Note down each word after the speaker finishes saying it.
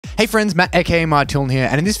Hey friends, Matt aka Martin here,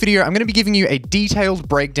 and in this video I'm going to be giving you a detailed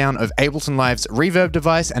breakdown of Ableton Live's reverb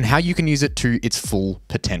device and how you can use it to its full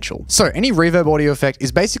potential. So any reverb audio effect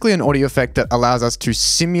is basically an audio effect that allows us to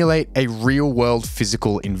simulate a real-world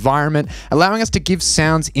physical environment, allowing us to give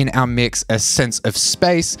sounds in our mix a sense of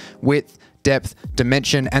space, width, depth,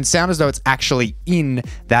 dimension, and sound as though it's actually in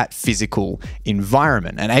that physical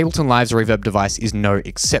environment. And Ableton Live's reverb device is no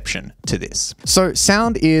exception to this. So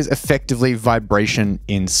sound is effectively vibration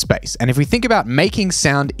in space. And if we think about making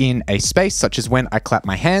sound in a space, such as when I clap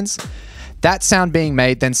my hands, that sound being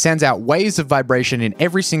made then sends out waves of vibration in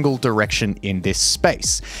every single direction in this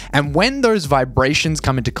space. And when those vibrations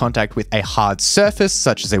come into contact with a hard surface,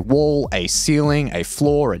 such as a wall, a ceiling, a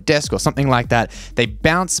floor, a desk, or something like that, they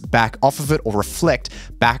bounce back off of it or reflect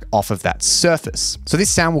back off of that surface. So this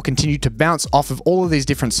sound will continue to bounce off of all of these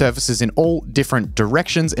different surfaces in all different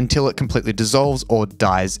directions until it completely dissolves or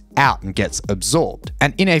dies out and gets absorbed.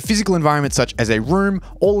 And in a physical environment such as a room,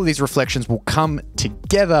 all of these reflections will come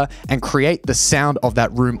together and create the sound of that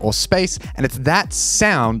room or space, and it's that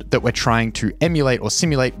sound that we're trying to emulate or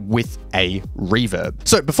simulate with a reverb.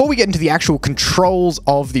 So before we get into the actual controls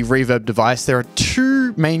of the reverb device, there are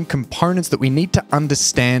two main components that we need to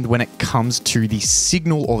understand when it comes to the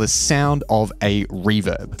signal or the sound of a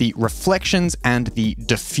reverb: the reflections and the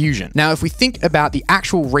diffusion. Now, if we think about the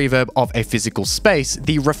actual reverb of a physical space,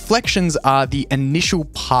 the reflections are the initial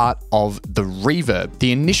part of the reverb,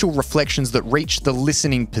 the initial reflections that reach the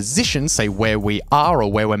listening position, say where we are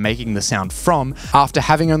or where we're making the sound from, after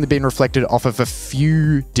having only been reflected off of a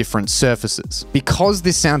few different surfaces. Because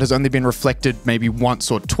this sound has only been reflected maybe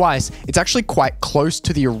once or twice, it's actually quite close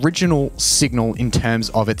to the original signal in terms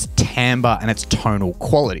of its timbre and its tonal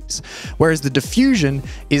qualities. Whereas the diffusion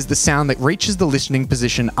is the sound that reaches the listening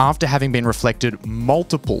position after having been reflected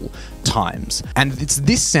multiple times. And it's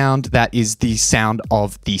this sound that is the sound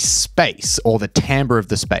of the space, or the timbre of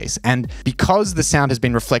the space. And because the sound has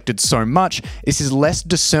been reflected so much, this is less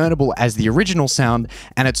discernible as the original sound,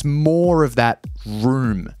 and it's more of that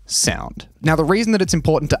room sound. Now, the reason that it's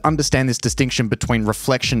important to understand this distinction between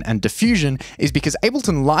reflection and diffusion is because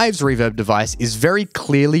Ableton Live's reverb device is very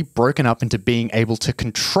clearly broken up into being able to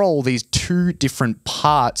control these two different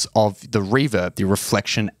parts of the reverb, the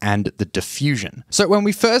reflection and the diffusion. So when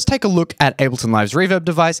we first take a look at Ableton Live's reverb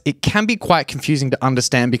device, it can be quite confusing to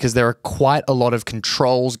understand because there are quite a lot of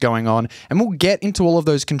controls going on, and we'll get into all of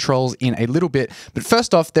those controls in a little bit. But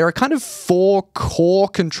first off, there are kind of 4 core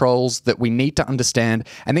controls that we need to understand,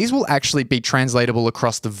 and these will actually be translatable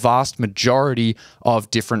across the vast majority of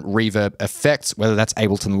different reverb effects, whether that's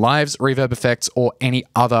Ableton Live's reverb effects or any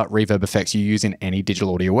other reverb effects you use in any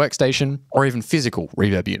digital audio workstation, or even physical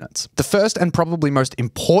reverb units. The first and probably most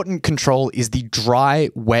important control is the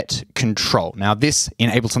dry-wet control. Now, this in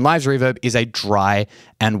Ableton Live's reverb is a dry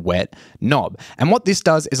and wet knob. And what this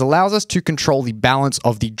does is allows us to control the balance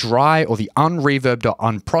of the dry or the unreverbed or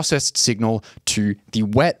unprocessed signal to the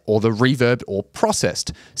wet or the reverbed or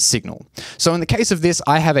processed signal. So in the case of this,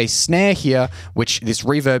 I have a snare here, which this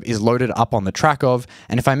reverb is loaded up on the track of,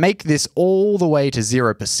 and if I make this all the way to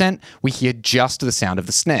 0%, we hear just the sound of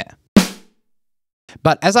the snare.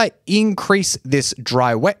 But as I increase this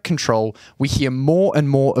dry-wet control, we hear more and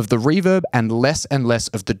more of the reverb and less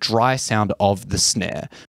of the dry sound of the snare.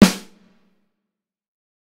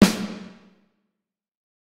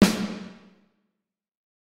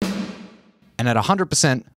 And at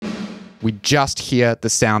 100%, we just hear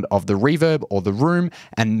the sound of the reverb or the room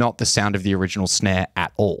and not the sound of the original snare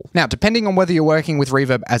at all. Now, depending on whether you're working with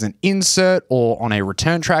reverb as an insert or on a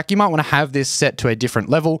return track, you might want to have this set to a different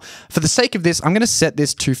level. For the sake of this, I'm going to set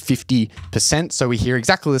this to 50%, so we hear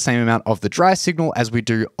exactly the same amount of the dry signal as we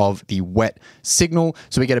do of the wet signal,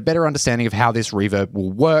 so we get a better understanding of how this reverb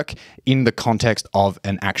will work in the context of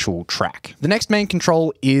an actual track. The next main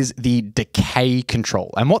control is the decay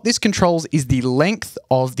control, and what this controls is the length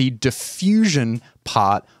of the diffusion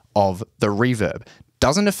part of the reverb.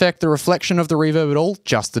 Doesn't affect the reflection of the reverb at all,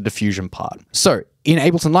 just the diffusion part. So in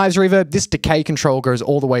Ableton Live's reverb, this decay control goes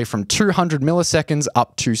all the way from 200 milliseconds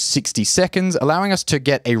up to 60 seconds, allowing us to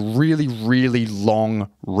get a really, really long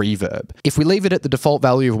reverb. If we leave it at the default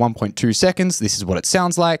value of 1.2 seconds, this is what it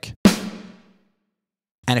sounds like.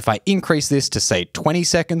 And if I increase this to say 20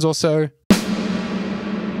 seconds or so,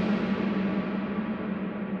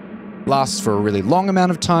 lasts for a really long amount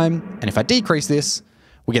of time, and if I decrease this,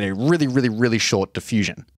 we get a really, really, really short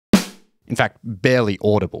diffusion. In fact, barely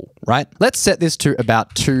audible, right? Let's set this to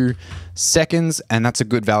about 2 seconds, and that's a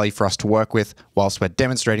good value for us to work with whilst we're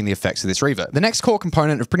demonstrating the effects of this reverb. The next core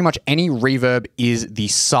component of pretty much any reverb is the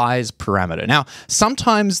size parameter. Now,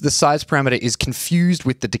 sometimes the size parameter is confused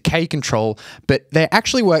with the decay control, but they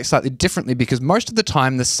actually work slightly differently because most of the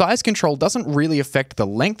time the size control doesn't really affect the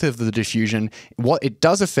length of the diffusion. What it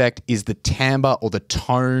does affect is the timbre or the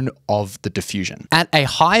tone of the diffusion. At a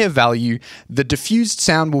higher value, the diffused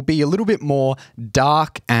sound will be a little bit more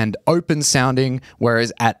dark and open sounding,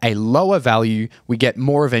 whereas at a lower value, we get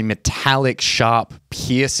more of a metallic, sharp,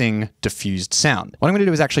 piercing, diffused sound. What I'm going to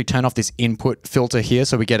do is actually turn off this input filter here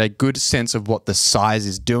so we get a good sense of what the size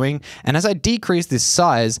is doing. And as I decrease this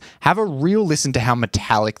size, have a real listen to how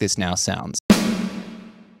metallic this now sounds.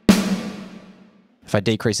 If I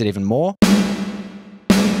decrease it even more,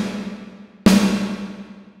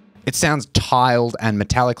 it sounds tiled and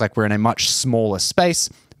metallic, like we're in a much smaller space,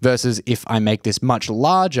 versus if I make this much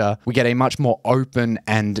larger, we get a much more open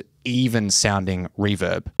and even sounding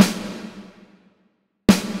reverb.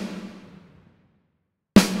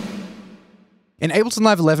 In Ableton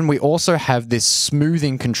Live 11, we also have this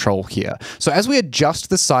smoothing control here. So as we adjust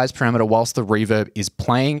the size parameter whilst the reverb is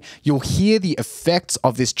playing, you'll hear the effects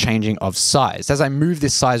of this changing of size. As I move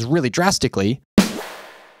this size really drastically,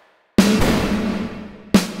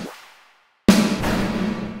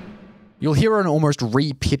 you'll hear an almost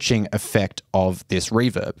repitching effect of this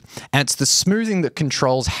reverb. And it's the smoothing that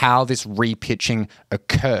controls how this repitching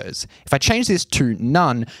occurs. If I change this to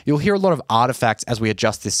none, you'll hear a lot of artifacts as we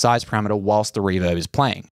adjust this size parameter whilst the reverb is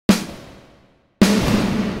playing.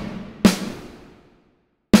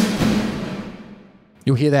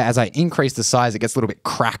 You'll hear that as I increase the size, it gets a little bit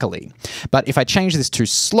crackly. But if I change this to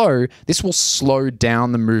slow, this will slow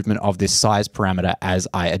down the movement of this size parameter as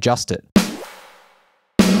I adjust it.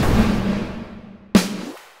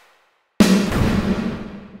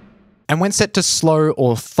 And when set to slow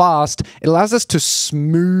or fast, it allows us to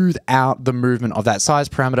smooth out the movement of that size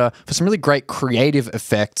parameter for some really great creative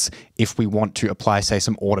effects if we want to apply, say,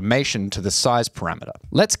 some automation to the size parameter.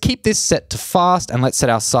 Let's keep this set to fast and let's set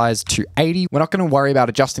our size to 80. We're not going to worry about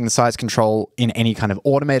adjusting the size control in any kind of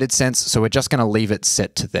automated sense, so we're just going to leave it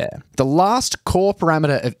set to there. The last core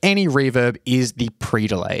parameter of any reverb is the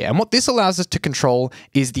predelay. And what this allows us to control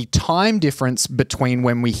is the time difference between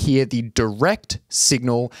when we hear the direct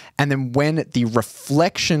signal and then when the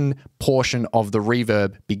reflection portion of the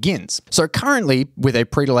reverb begins. So currently, with a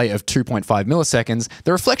predelay of 2.5 milliseconds,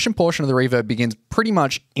 the reflection portion of the reverb begins pretty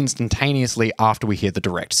much instantaneously after we hear the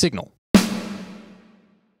direct signal.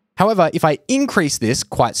 However, if I increase this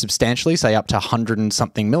quite substantially, say up to 100 and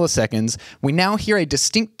something milliseconds, we now hear a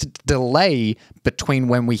distinct delay between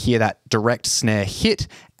when we hear that direct snare hit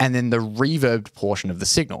and then the reverbed portion of the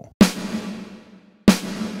signal,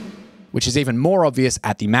 which is even more obvious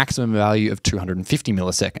at the maximum value of 250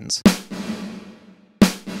 milliseconds.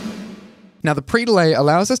 Now, the predelay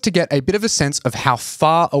allows us to get a bit of a sense of how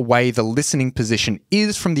far away the listening position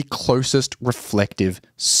is from the closest reflective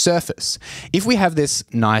surface. If we have this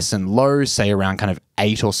nice and low, say around kind of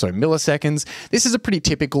 8 or so milliseconds, this is a pretty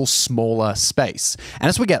typical smaller space. And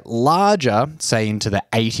as we get larger, say into the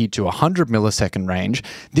 80 to 100 millisecond range,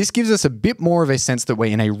 this gives us a bit more of a sense that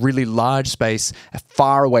we're in a really large space,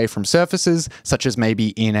 far away from surfaces, such as maybe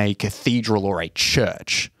in a cathedral or a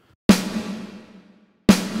church.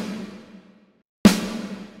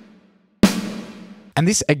 And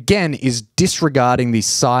this, again, is disregarding the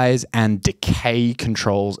size and decay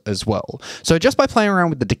controls as well. So just by playing around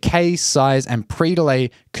with the decay, size, and predelay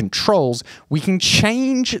controls, we can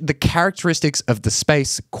change the characteristics of the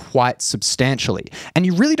space quite substantially. And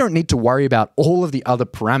you really don't need to worry about all of the other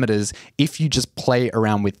parameters if you just play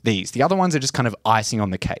around with these. The other ones are just kind of icing on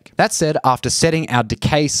the cake. That said, after setting our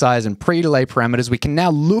decay, size, and predelay parameters, we can now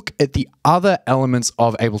look at the other elements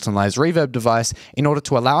of Ableton Live's reverb device in order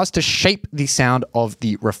to allow us to shape the sound of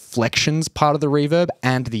the reflections part of the reverb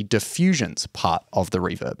and the diffusions part of the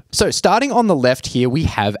reverb. So starting on the left here, we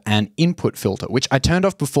have an input filter, which I turned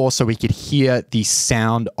off before so we could hear the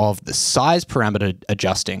sound of the size parameter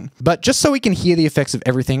adjusting. But just so we can hear the effects of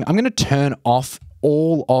everything, I'm going to turn off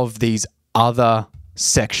all of these other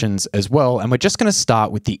sections as well, and we're just going to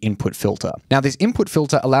start with the input filter. Now, this input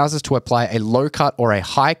filter allows us to apply a low cut or a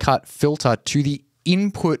high cut filter to the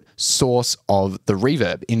input source of the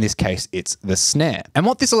reverb. In this case, it's the snare. And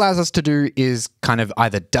what this allows us to do is kind of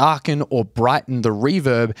either darken or brighten the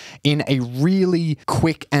reverb in a really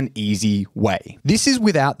quick and easy way. This is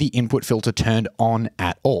without the input filter turned on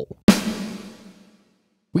at all.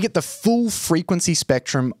 we get the full frequency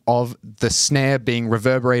spectrum of the snare being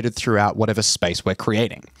reverberated throughout whatever space we're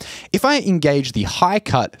creating. If I engage the high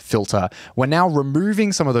cut filter, we're now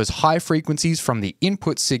removing some of those high frequencies from the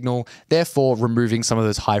input signal, therefore removing some of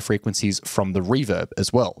those high frequencies from the reverb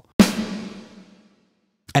as well.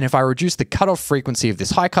 And if I reduce the cutoff frequency of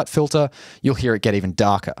this high cut filter, you'll hear it get even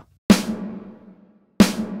darker.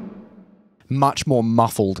 Much more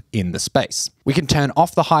muffled in the space. We can turn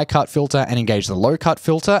off the high cut filter and engage the low cut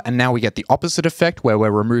filter, and now we get the opposite effect where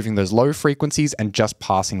we're removing those low frequencies and just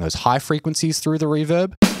passing those high frequencies through the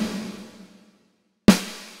reverb.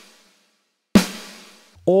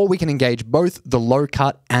 Or we can engage both the low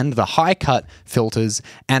cut and the high cut filters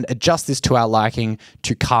and adjust this to our liking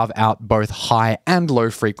to carve out both high and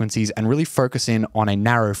low frequencies and really focus in on a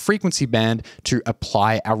narrow frequency band to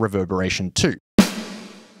apply our reverberation to.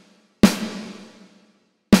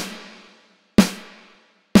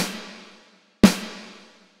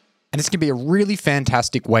 And this can be a really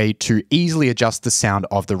fantastic way to easily adjust the sound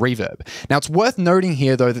of the reverb. Now, it's worth noting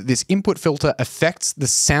here, though, that this input filter affects the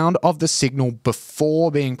sound of the signal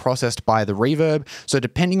before being processed by the reverb. So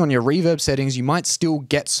depending on your reverb settings, you might still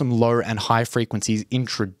get some low and high frequencies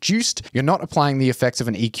introduced. You're not applying the effects of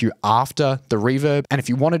an EQ after the reverb. And if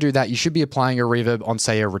you want to do that, you should be applying your reverb on,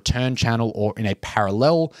 say, a return channel or in a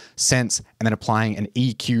parallel sense, and then applying an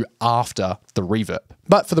EQ after the reverb.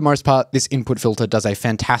 But for the most part, this input filter does a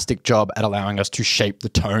fantastic job at allowing us to shape the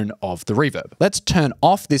tone of the reverb. Let's turn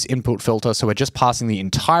off this input filter so we're just passing the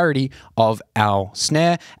entirety of our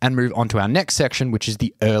snare and move on to our next section, which is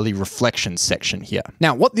the early reflections section here.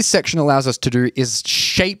 Now, what this section allows us to do is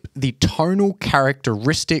shape the tonal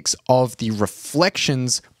characteristics of the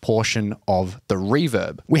reflections portion of the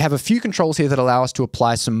reverb. We have a few controls here that allow us to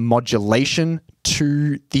apply some modulation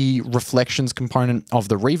to the reflections component of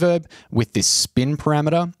the reverb with this spin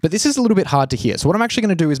parameter, but this is a little bit hard to hear. So what I'm actually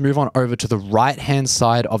going to do is move on over to the right-hand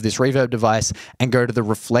side of this reverb device and go to the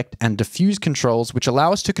reflect and diffuse controls, which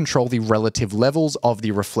allow us to control the relative levels of the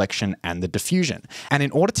reflection and the diffusion. And in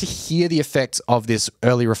order to hear the effects of this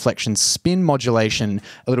early reflection spin modulation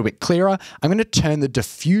a little bit clearer, I'm going to turn the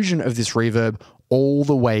diffusion of this reverb all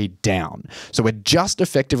the way down. So we're just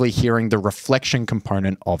effectively hearing the reflection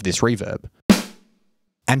component of this reverb.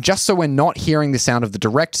 And just so we're not hearing the sound of the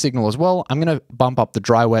direct signal as well, I'm going to bump up the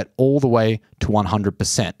dry wet all the way to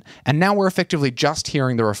 100%. And now we're effectively just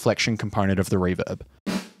hearing the reflection component of the reverb.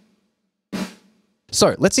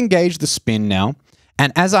 So let's engage the spin now.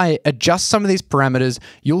 And as I adjust some of these parameters,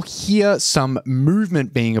 you'll hear some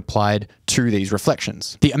movement being applied to these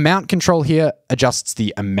reflections. The amount control here adjusts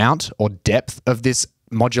the amount or depth of this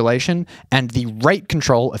modulation, and the rate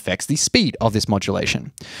control affects the speed of this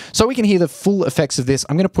modulation. So we can hear the full effects of this.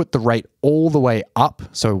 I'm going to put the rate all the way up,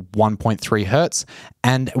 so 1.3 hertz,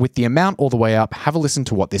 and with the amount all the way up, have a listen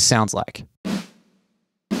to what this sounds like.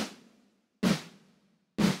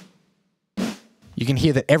 You can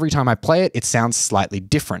hear that every time I play it, it sounds slightly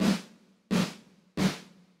different.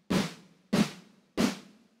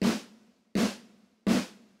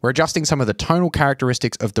 We're adjusting some of the tonal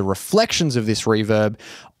characteristics of the reflections of this reverb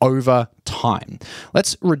over time.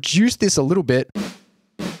 Let's reduce this a little bit.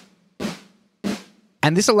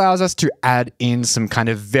 And this allows us to add in some kind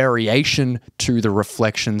of variation to the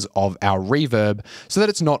reflections of our reverb so that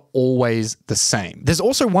it's not always the same. There's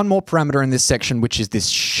also one more parameter in this section, which is this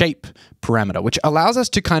shape parameter, which allows us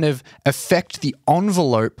to kind of affect the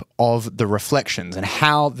envelope of the reflections and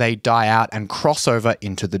how they die out and cross over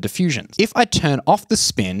into the diffusions. If I turn off the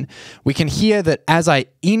spin, we can hear that as I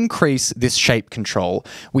increase this shape control,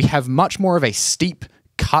 we have much more of a steep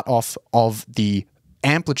cutoff of the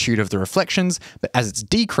amplitude of the reflections, but as it's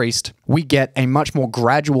decreased, we get a much more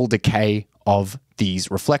gradual decay of these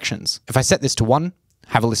reflections. If I set this to 1,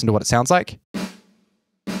 have a listen to what it sounds like.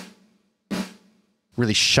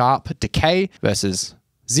 Really sharp decay versus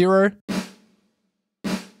 0.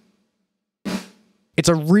 It's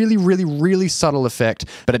a really, really, really subtle effect,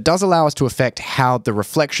 but it does allow us to affect how the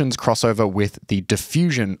reflections cross over with the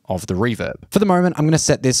diffusion of the reverb. For the moment, I'm going to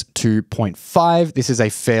set this to 0.5. This is a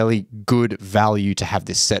fairly good value to have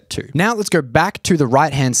this set to. Now let's go back to the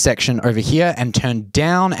right-hand section over here and turn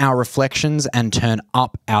down our reflections and turn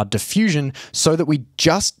up our diffusion so that we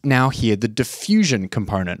just now hear the diffusion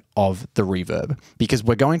component of the reverb, because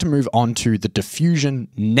we're going to move on to the diffusion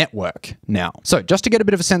network now. So just to get a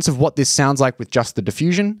bit of a sense of what this sounds like with just the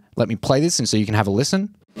diffusion, let me play this and so you can have a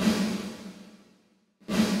listen.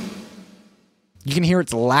 You can hear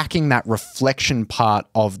it's lacking that reflection part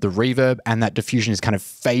of the reverb, and that diffusion is kind of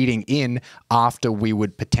fading in after we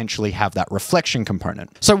would potentially have that reflection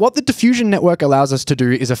component. So what the diffusion network allows us to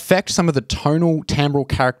do is affect some of the tonal timbral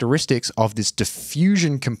characteristics of this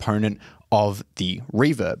diffusion component of the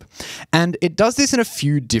reverb. And it does this in a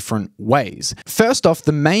few different ways. First off,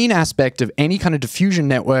 the main aspect of any kind of diffusion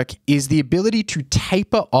network is the ability to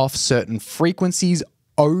taper off certain frequencies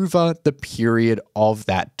over the period of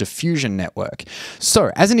that diffusion network.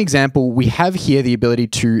 So as an example, we have here the ability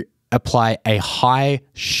to apply a high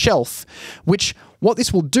shelf, which what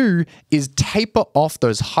this will do is taper off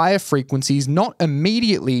those higher frequencies, not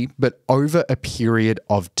immediately, but over a period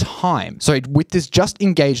of time. So with this just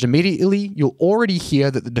engaged immediately, you'll already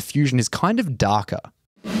hear that the diffusion is kind of darker.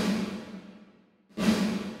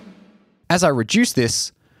 As I reduce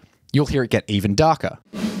this, you'll hear it get even darker.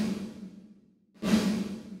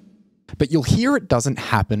 But you'll hear it doesn't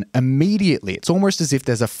happen immediately. It's almost as if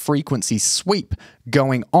there's a frequency sweep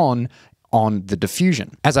going on the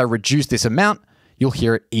diffusion. As I reduce this amount, you'll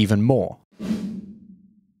hear it even more.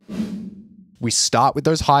 We start with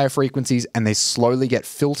those higher frequencies and they slowly get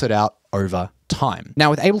filtered out over time.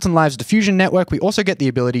 Now with Ableton Live's diffusion network, we also get the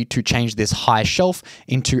ability to change this high shelf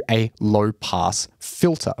into a low pass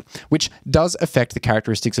filter, which does affect the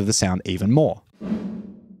characteristics of the sound even more.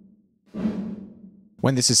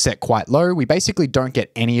 When this is set quite low, we basically don't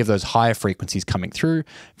get any of those higher frequencies coming through,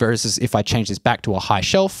 versus if I change this back to a high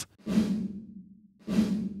shelf,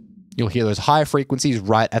 you'll hear those higher frequencies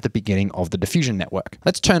right at the beginning of the diffusion network.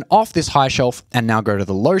 Let's turn off this high shelf and now go to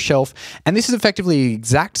the low shelf. And this is effectively the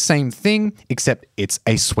exact same thing, except it's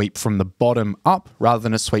a sweep from the bottom up rather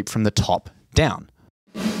than a sweep from the top down.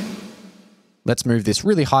 Let's move this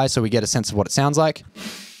really high so we get a sense of what it sounds like.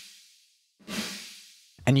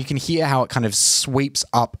 And you can hear how it kind of sweeps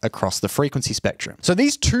up across the frequency spectrum. So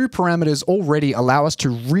these two parameters already allow us to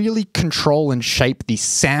really control and shape the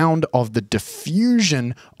sound of the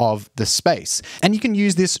diffusion of the space. And you can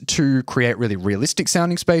use this to create really realistic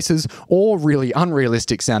sounding spaces or really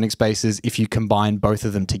unrealistic sounding spaces if you combine both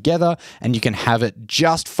of them together, and you can have it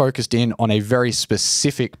just focused in on a very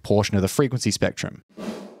specific portion of the frequency spectrum.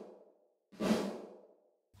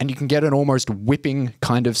 And you can get an almost whipping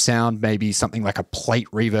kind of sound, maybe something like a plate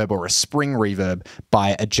reverb or a spring reverb,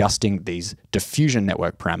 by adjusting these diffusion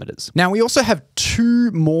network parameters. Now we also have two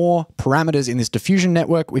more parameters in this diffusion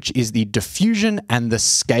network, which is the diffusion and the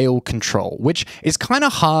scale control, which is kind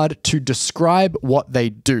of hard to describe what they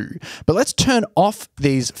do. But let's turn off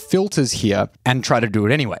these filters here and try to do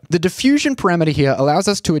it anyway. The diffusion parameter here allows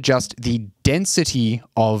us to adjust the density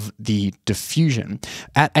of the diffusion.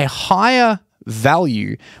 At a higher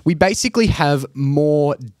value, we basically have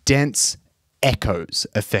more dense echoes,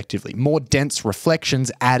 effectively, more dense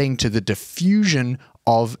reflections, adding to the diffusion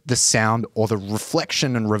of the sound, or the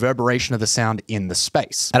reflection and reverberation of the sound in the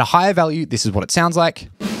space. At a higher value, this is what it sounds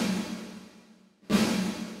like.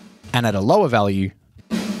 And at a lower value,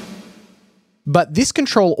 but this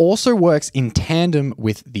control also works in tandem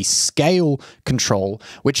with the scale control,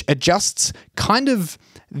 which adjusts kind of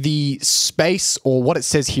the space, or what it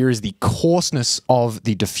says here is the coarseness of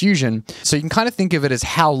the diffusion. So you can kind of think of it as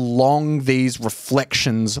how long these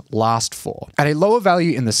reflections last for. At a lower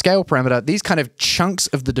value in the scale parameter, these kind of chunks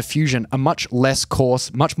of the diffusion are much less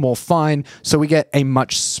coarse, much more fine, so we get a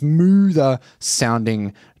much smoother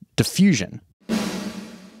sounding diffusion.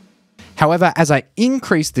 However, as I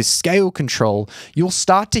increase this scale control, you'll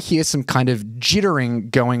start to hear some kind of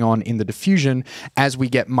jittering going on in the diffusion as we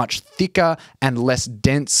get much thicker and less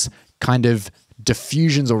dense kind of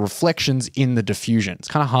diffusions or reflections in the diffusion. It's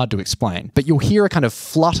kind of hard to explain, but you'll hear a kind of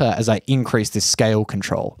flutter as I increase this scale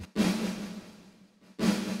control.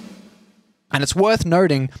 And it's worth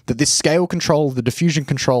noting that this scale control, the diffusion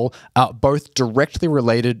control, are both directly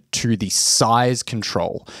related to the size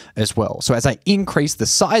control as well. So as I increase the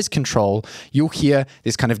size control, you'll hear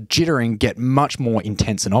this kind of jittering get much more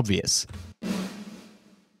intense and obvious.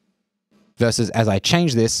 Versus as I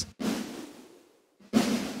change this,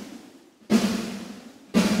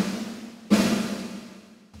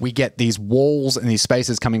 we get these walls and these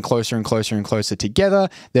spaces coming closer and closer and closer together.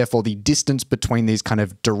 Therefore, the distance between these kind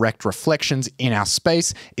of direct reflections in our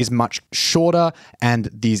space is much shorter, and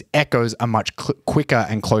these echoes are much quicker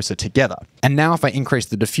and closer together. And now if I increase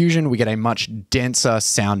the diffusion, we get a much denser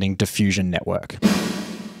sounding diffusion network.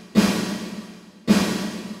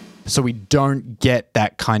 So we don't get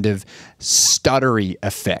that kind of stuttery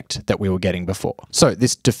effect that we were getting before. So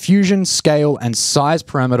this diffusion, scale, and size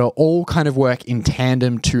parameter all kind of work in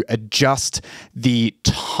tandem to adjust the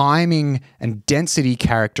timing and density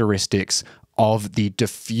characteristics of the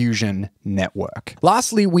diffusion network.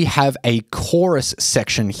 Lastly, we have a chorus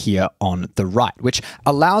section here on the right, which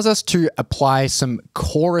allows us to apply some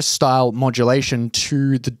chorus style modulation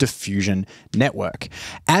to the diffusion network.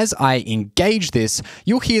 As I engage this,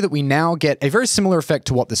 you'll hear that we now get a very similar effect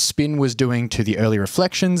to what the spin was doing to the early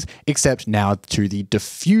reflections, except now to the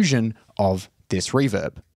diffusion of this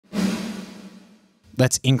reverb.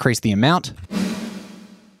 Let's increase the amount.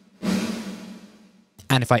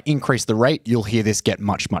 And if I increase the rate, you'll hear this get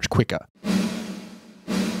much, much quicker.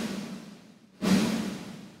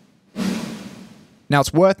 Now,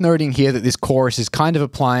 it's worth noting here that this chorus is kind of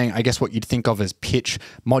applying, I guess, what you'd think of as pitch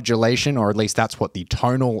modulation, or at least that's what the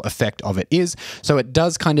tonal effect of it is. So it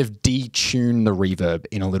does kind of detune the reverb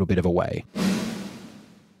in a little bit of a way.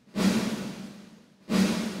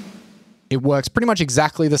 It works pretty much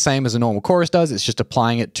exactly the same as a normal chorus does. It's just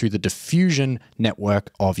applying it to the diffusion network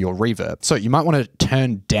of your reverb. So you might want to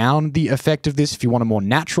turn down the effect of this if you want a more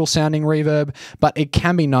natural sounding reverb, but it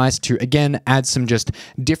can be nice to, again, add some just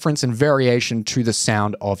difference and variation to the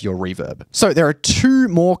sound of your reverb. So there are two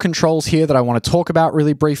more controls here that I want to talk about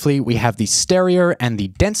really briefly. We have the stereo and the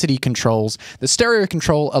density controls. The stereo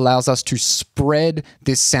control allows us to spread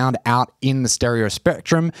this sound out in the stereo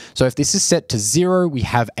spectrum. So if this is set to 0, we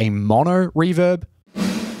have a mono reverb.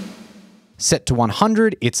 Set to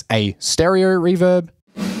 100, it's a stereo reverb.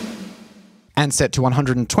 And set to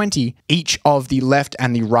 120, each of the left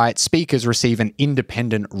and the right speakers receive an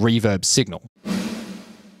independent reverb signal.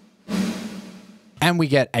 And we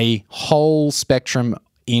get a whole spectrum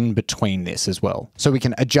in between this as well. So we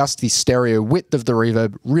can adjust the stereo width of the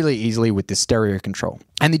reverb really easily with this stereo control.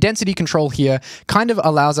 And the density control here kind of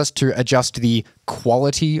allows us to adjust the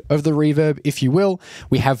quality of the reverb, if you will.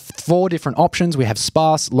 We have 4 different options. We have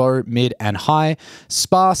sparse, low, mid, and high.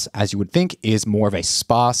 Sparse, as you would think, is more of a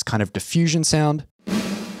sparse kind of diffusion sound.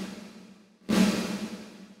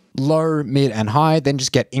 Low, mid, and high then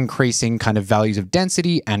just get increasing kind of values of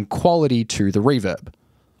density and quality to the reverb.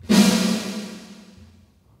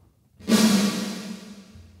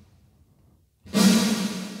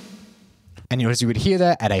 And as you would hear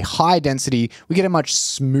there, at a high density, we get a much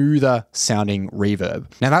smoother sounding reverb.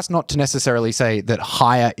 Now, that's not to necessarily say that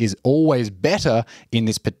higher is always better in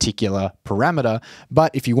this particular parameter,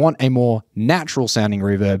 but if you want a more natural sounding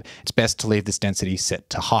reverb, it's best to leave this density set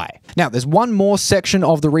to high. Now, there's one more section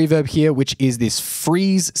of the reverb here, which is this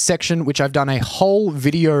freeze section, which I've done a whole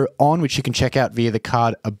video on, which you can check out via the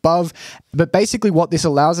card above. But basically what this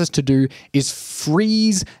allows us to do is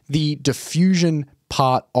freeze the diffusion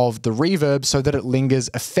part of the reverb so that it lingers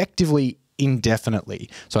effectively indefinitely.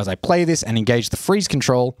 So as I play this and engage the freeze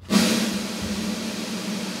control,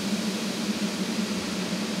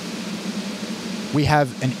 we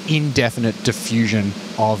have an indefinite diffusion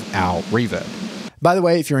of our reverb. By the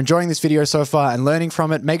way, if you're enjoying this video so far and learning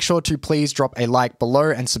from it, make sure to please drop a like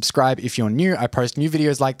below and subscribe if you're new. I post new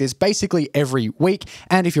videos like this basically every week.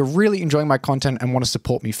 And if you're really enjoying my content and want to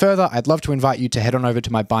support me further, I'd love to invite you to head on over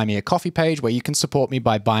to my Buy Me a Coffee page, where you can support me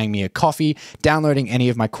by buying me a coffee, downloading any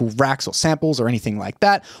of my cool racks or samples or anything like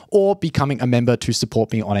that, or becoming a member to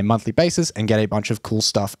support me on a monthly basis and get a bunch of cool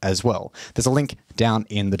stuff as well. There's a link down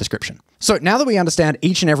in the description. So now that we understand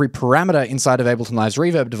each and every parameter inside of Ableton Live's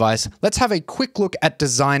reverb device, let's have a quick look at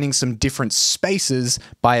designing some different spaces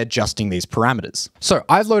by adjusting these parameters. So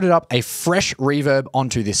I've loaded up a fresh reverb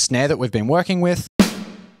onto this snare that we've been working with.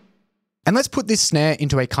 And let's put this snare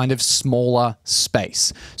into a kind of smaller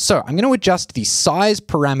space. So I'm going to adjust the size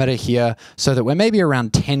parameter here so that we're maybe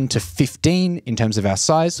around 10 to 15 in terms of our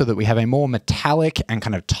size, so that we have a more metallic and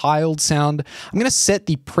kind of tiled sound. I'm going to set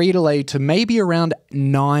the pre-delay to maybe around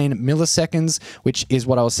 9 milliseconds, which is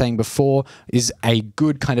what I was saying before, is a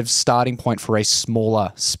good kind of starting point for a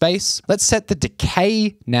smaller space. Let's set the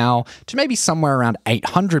decay now to maybe somewhere around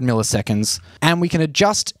 800 milliseconds, and we can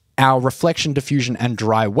adjust our reflection, diffusion, and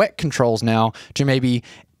dry wet controls now to maybe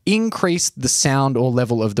increase the sound or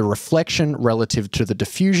level of the reflection relative to the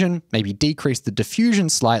diffusion, maybe decrease the diffusion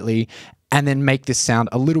slightly, and then make this sound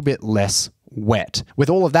a little bit less wet. With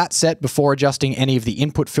all of that set, before adjusting any of the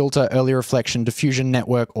input filter, early reflection, diffusion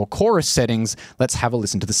network, or chorus settings, let's have a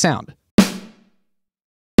listen to the sound.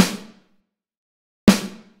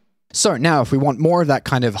 So now if we want more of that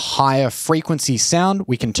kind of higher frequency sound,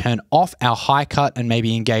 we can turn off our high cut and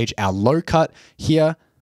maybe engage our low cut here.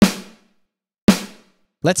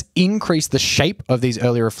 Let's increase the shape of these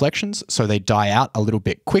early reflections so they die out a little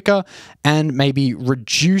bit quicker, and maybe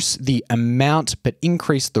reduce the amount but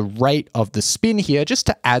increase the rate of the spin here just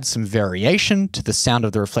to add some variation to the sound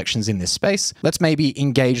of the reflections in this space. Let's maybe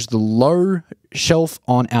engage the low shelf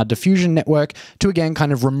on our diffusion network to again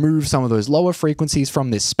kind of remove some of those lower frequencies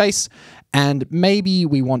from this space. And maybe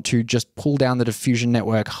we want to just pull down the diffusion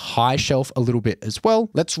network high shelf a little bit as well.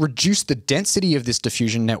 Let's reduce the density of this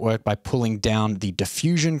diffusion network by pulling down the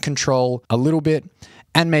diffusion control a little bit,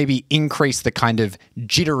 and maybe increase the kind of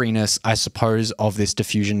jitteriness, I suppose, of this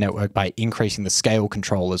diffusion network by increasing the scale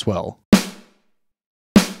control as well.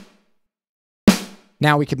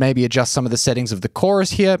 Now we could maybe adjust some of the settings of the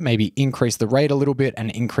chorus here, maybe increase the rate a little bit and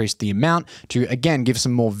increase the amount to, again, give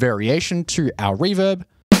some more variation to our reverb.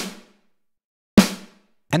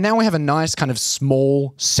 And now we have a nice kind of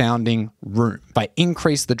small sounding room. If I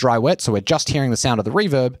increase the dry wet, so we're just hearing the sound of the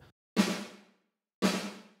reverb,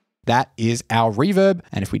 that is our reverb.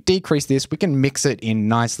 And if we decrease this, we can mix it in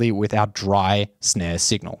nicely with our dry snare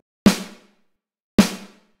signal.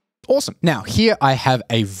 Awesome. Now here I have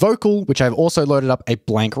a vocal, which I've also loaded up a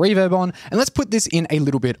blank reverb on, and let's put this in a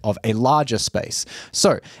little bit of a larger space.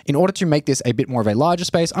 So in order to make this a bit more of a larger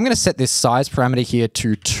space, I'm going to set this size parameter here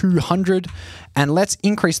to 200, and let's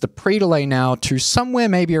increase the pre-delay now to somewhere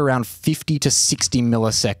maybe around 50 to 60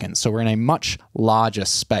 milliseconds. So we're in a much larger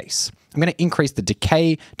space. I'm going to increase the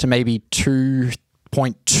decay to maybe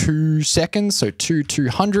 2.2 seconds, so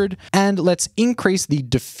 200, and let's increase the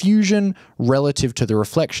diffusion relative to the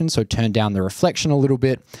reflection, so turn down the reflection a little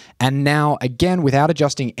bit. And now again, without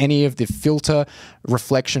adjusting any of the filter,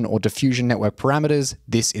 reflection, or diffusion network parameters,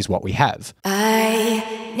 this is what we have.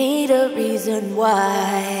 I need a reason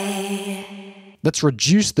why. Let's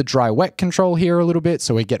reduce the dry wet control here a little bit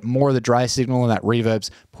so we get more of the dry signal and that reverb's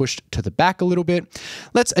pushed to the back a little bit.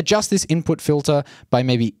 Let's adjust this input filter by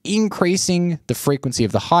maybe increasing the frequency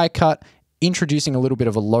of the high cut, introducing a little bit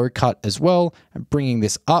of a low cut as well, and bringing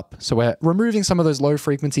this up. So we're removing some of those low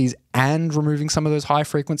frequencies and removing some of those high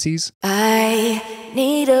frequencies. I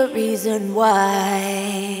need a reason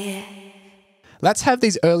why. Let's have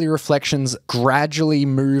these early reflections gradually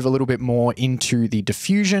move a little bit more into the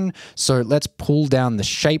diffusion. So let's pull down the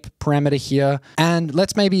shape parameter here, and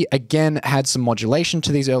let's maybe again add some modulation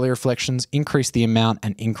to these early reflections, increase the amount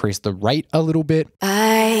and increase the rate a little bit.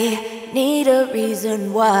 I need a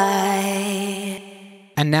reason why.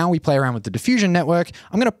 And now we play around with the diffusion network.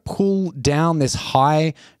 I'm going to pull down this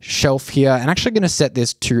high shelf here, and actually going to set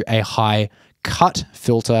this to a high cut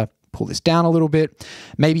filter. Pull this down a little bit,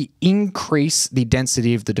 maybe increase the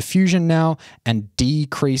density of the diffusion now and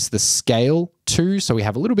decrease the scale too. So we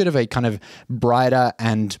have a little bit of a kind of brighter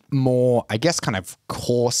and more, I guess, kind of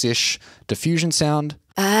coarse-ish diffusion sound.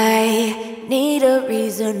 I need a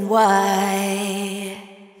reason why.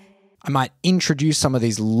 I might introduce some of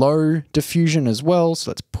these low diffusion as well. So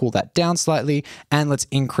let's pull that down slightly, and let's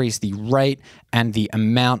increase the rate and the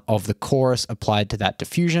amount of the chorus applied to that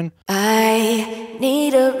diffusion. I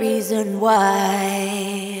need a reason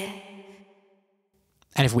why.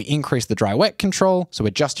 And if we increase the dry wet control, so we're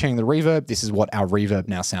just hearing the reverb, this is what our reverb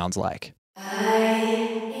now sounds like.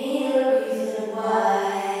 I need a reason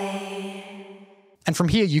why. And from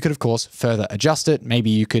here, you could, of course, further adjust it. Maybe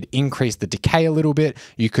you could increase the decay a little bit.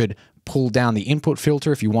 You could pull down the input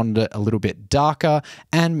filter if you wanted it a little bit darker,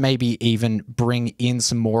 and maybe even bring in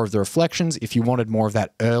some more of the reflections if you wanted more of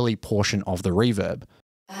that early portion of the reverb.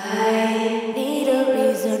 I need a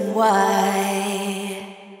reason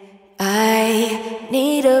why. I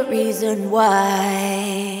need a reason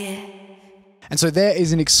why. And so there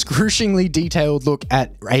is an excruciatingly detailed look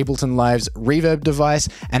at Ableton Live's reverb device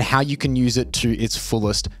and how you can use it to its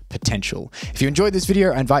fullest potential. If you enjoyed this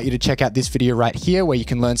video, I invite you to check out this video right here where you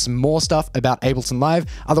can learn some more stuff about Ableton Live.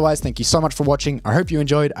 Otherwise, thank you so much for watching. I hope you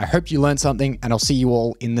enjoyed, I hope you learned something, and I'll see you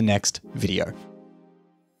all in the next video.